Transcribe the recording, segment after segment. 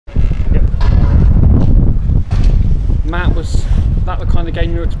Matt, was that the kind of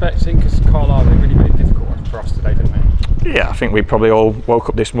game you were expecting? Because Carlisle, they really made it difficult for us today, didn't they? Yeah, I think we probably all woke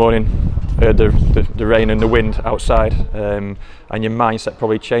up this morning, heard the rain and the wind outside, and your mindset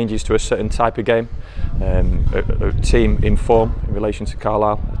probably changes to a certain type of game. A team in form in relation to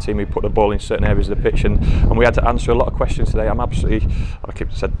Carlisle, a team who put the ball in certain areas of the pitch, and we had to answer a lot of questions today. I'm absolutely, like I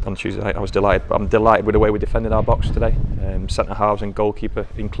said on Tuesday night, I was delighted, but I'm delighted with the way we defended our box today. Centre halves and goalkeeper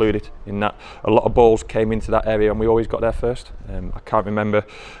included in that. A lot of balls came into that area and we always got there first. I can't remember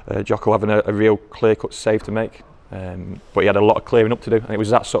Jocko having a real clear-cut save to make. But he had a lot of clearing up to do, and it was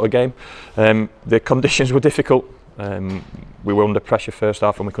that sort of game. The conditions were difficult. We were under pressure first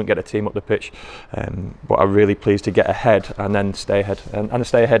half and we couldn't get the team up the pitch, but I'm really pleased to get ahead and then stay ahead, and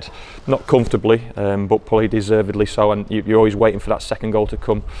stay ahead not comfortably, but probably deservedly so, and you're always waiting for that second goal to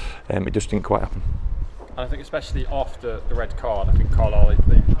come. It just didn't quite happen. And I think especially after the red card, I think Carlisle,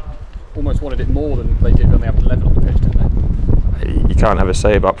 they almost wanted it more than they did when they had the level on the pitch, didn't they? You can't ever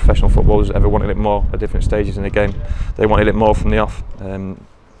say about professional footballers ever wanted it more at different stages in the game. They wanted it more from the off.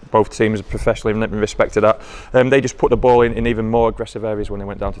 Both teams professionally respected that. They just put the ball in even more aggressive areas when they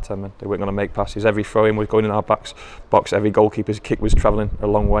went down to 10 men. They weren't going to make passes. Every throw-in was going in our box. Every goalkeeper's kick was travelling a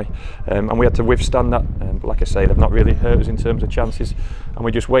long way, and we had to withstand that. But like I say, they've not really hurt us in terms of chances, and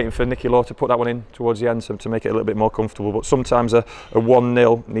we're just waiting for Nicky Law to put that one in towards the end to make it a little bit more comfortable. But sometimes a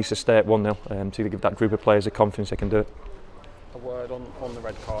 1-0 needs to stay at 1-0 to give that group of players the confidence they can do it. A word on the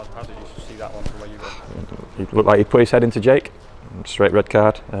red card. How did you see that one from where you were? He looked like he put his head into Jake. Straight red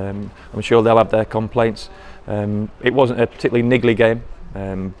card. I'm sure they'll have their complaints. It wasn't a particularly niggly game,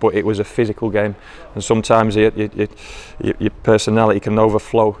 but it was a physical game, and sometimes your personality can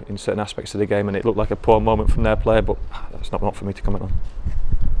overflow in certain aspects of the game, and it looked like a poor moment from their player, but that's not for me to comment on.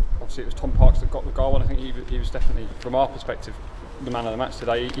 Obviously it was Tom Parks that got the goal, and I think he was definitely, from our perspective, the man of the match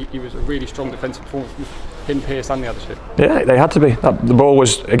today. He was a really strong defensive performance with him, Pearce and the other two. Yeah, they had to be. The ball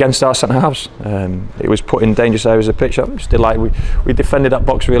was against our centre halves. It was put in dangerous areas of the pitch. I'm just delighted we defended that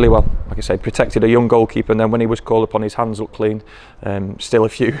box really well. Like I say, protected a young goalkeeper, and then when he was called upon, his hands looked clean. Still a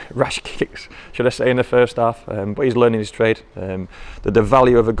few rash kicks, should I say, in the first half, but he's learning his trade. The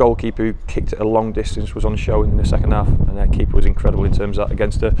value of a goalkeeper who kicked it a long distance was on show in the second half, and their keeper was incredible in terms of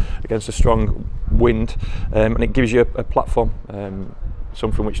that against a strong wind, and it gives you a platform.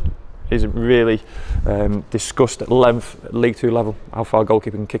 Something which isn't really discussed at length at League 2 level, how far a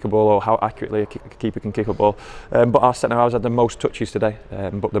goalkeeper can kick a ball or how accurately a keeper can kick a ball. But our centre halves had the most touches today,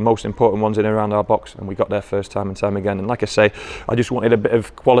 but the most important ones in and around our box, and we got there first time and time again. And like I say, I just wanted a bit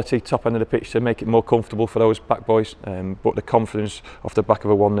of quality top end of the pitch to make it more comfortable for those back boys, but the confidence off the back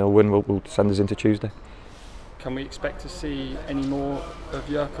of a 1-0 win will send us into Tuesday. Can we expect to see any more of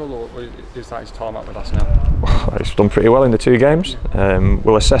Yerkel, or is that his time up with us now? He's done pretty well in the 2 games.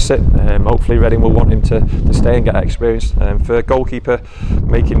 We'll assess it. Hopefully Reading will want him to stay and get that experience. For a goalkeeper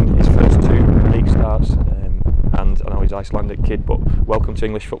making his first 2 league starts, and I know he's an Icelandic kid, but welcome to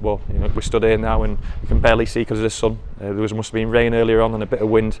English football. You know, we're stood here now and you can barely see because of the sun. There must have been rain earlier on and a bit of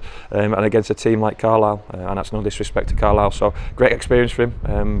wind, and against a team like Carlisle, and that's no disrespect to Carlisle. So great experience for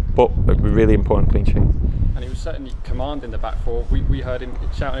him, but a really important clean sheet. And he was certainly commanding the back four. We heard him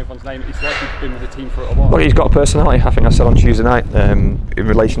shouting everyone's name. He's likely been with the team for a while. Well, he's got a personality. I think I said on Tuesday night, in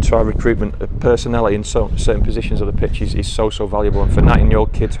relation to our recruitment, a personality in certain positions of the pitch is so valuable. And for a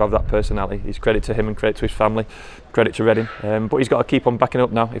 19-year-old kid to have that personality, it's credit to him and credit to his family, credit to Reading. But he's got to keep on backing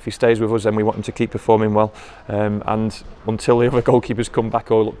up now. If he stays with us, then we want him to keep performing well. And until the other goalkeepers come back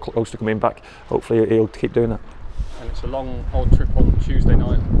or look close to coming back, hopefully he'll keep doing that. And it's a long old trip on Tuesday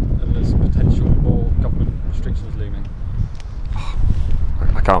night, and there's potential more government restrictions looming.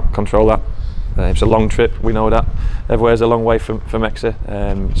 I can't control that. It's a long trip, we know that. Everywhere's a long way from Exeter,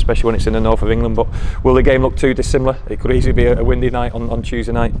 especially when it's in the north of England. But will the game look too dissimilar? It could easily be a windy night on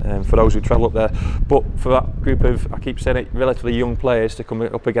Tuesday night for those who travel up there. But for that group of, I keep saying it, relatively young players to come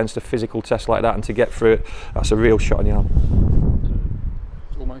up against a physical test like that and to get through it, that's a real shot in the arm.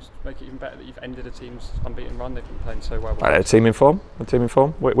 Almost make it even better that you've ended a team's unbeaten run. They've been playing so well. A team in form.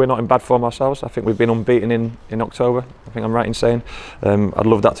 We're not in bad form ourselves. I think we've been unbeaten in October. I think I'm right in saying. I'd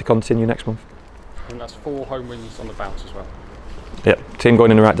love that to continue next month. And that's 4 home wins on the bounce as well. Yeah, team going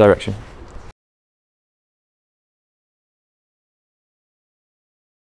in the right direction.